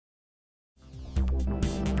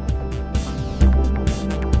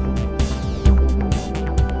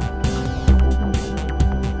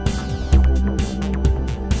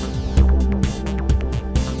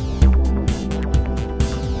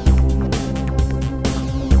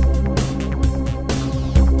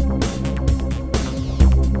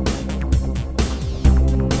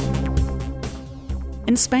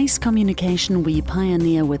In space communication, we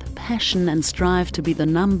pioneer with passion and strive to be the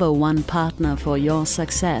 #1 partner for your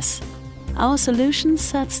success. Our solutions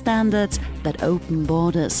set standards that open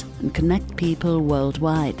borders and connect people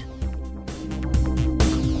worldwide.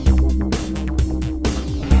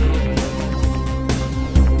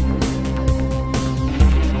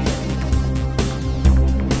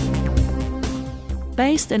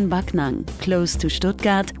 Based in Backnang, close to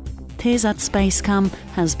Stuttgart, Tesat-Spacecom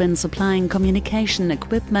has been supplying communication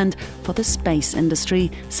equipment for the space industry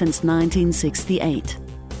since 1968.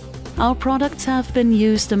 Our products have been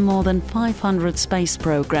used in more than 500 space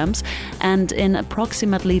programs and in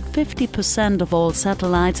approximately 50% of all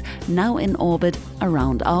satellites now in orbit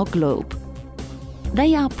around our globe.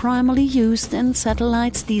 They are primarily used in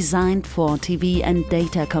satellites designed for TV and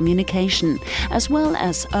data communication, as well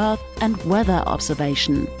as Earth and weather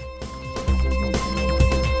observation.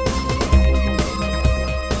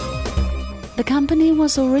 The company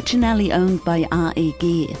was originally owned by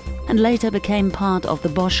AEG and later became part of the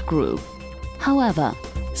Bosch Group. However,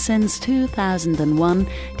 since 2001,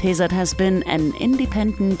 Tesat has been an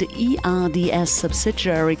independent ERDS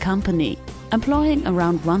subsidiary company, employing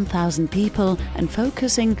around 1,000 people and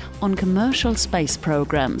focusing on commercial space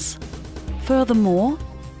programs. Furthermore,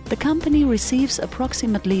 the company receives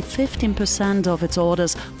approximately 15% of its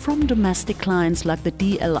orders from domestic clients like the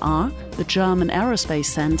DLR, the German Aerospace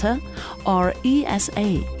Center, or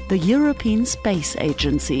ESA, the European Space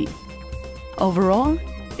Agency. Overall,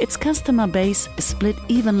 its customer base is split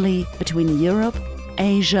evenly between Europe,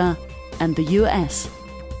 Asia, and the US.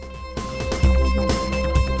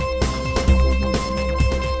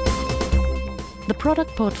 The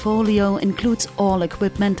product portfolio includes all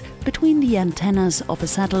equipment between the antennas of a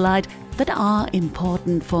satellite that are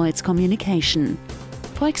important for its communication.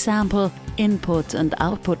 For example, input and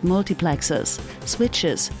output multiplexers,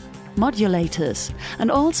 switches, modulators,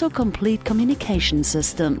 and also complete communication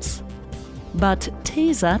systems. But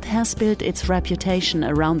Tesat has built its reputation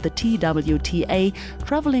around the TWTA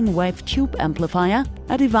traveling wave tube amplifier,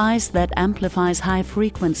 a device that amplifies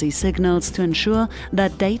high-frequency signals to ensure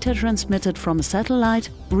that data transmitted from a satellite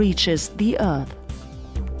reaches the Earth.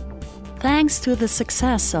 Thanks to the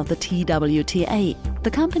success of the TWTA,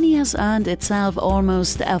 the company has earned itself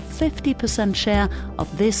almost a 50% share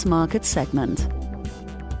of this market segment.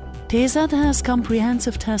 Tesat has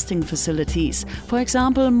comprehensive testing facilities. For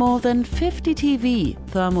example, more than 50 TV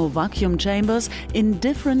thermo-vacuum chambers in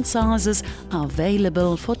different sizes are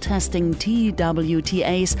available for testing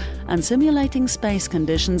TWTAs and simulating space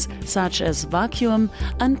conditions such as vacuum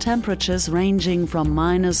and temperatures ranging from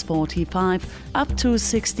 -45 up to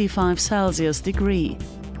 65 Celsius degree.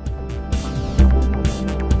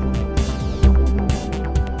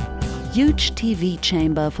 Huge TV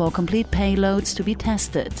chamber for complete payloads to be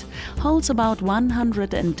tested, holds about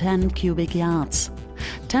 110 cubic yards.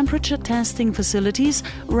 Temperature testing facilities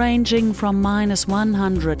ranging from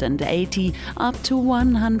 -180 up to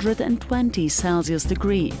 120 Celsius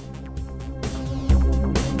degree.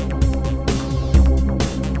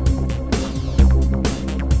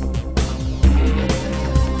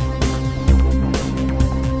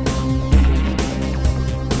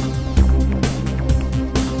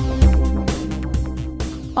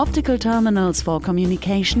 Optical terminals for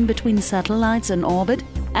communication between satellites in orbit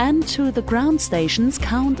and to the ground stations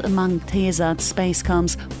count among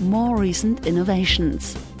Tesat-Spacecom's more recent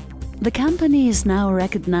innovations. The company is now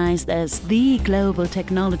recognized as the global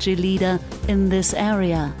technology leader in this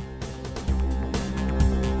area.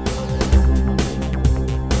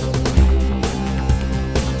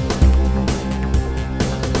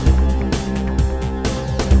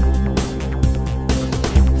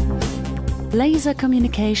 Laser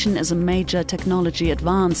communication is a major technology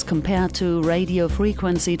advance compared to radio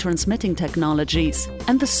frequency transmitting technologies,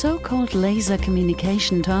 and the so-called laser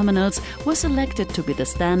communication terminals were selected to be the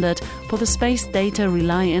standard for the space data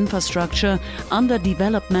relay infrastructure under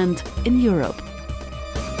development in Europe.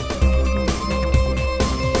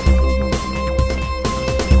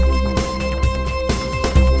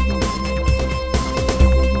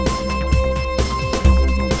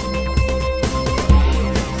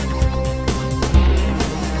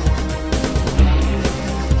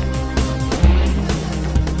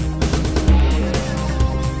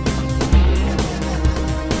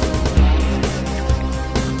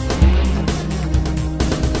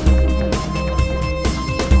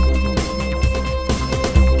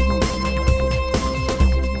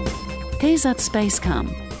 Tesat-Spacecom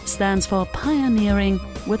stands for pioneering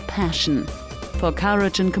with passion, for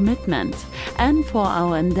courage and commitment, and for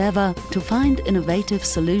our endeavor to find innovative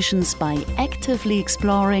solutions by actively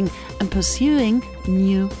exploring and pursuing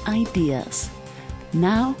new ideas.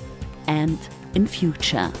 now and in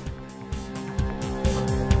future.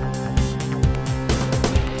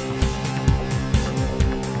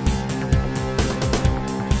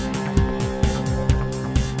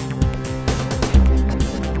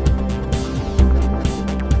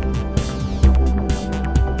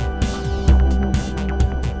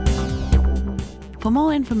 For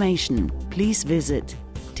more information, please visit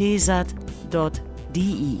tesat.de.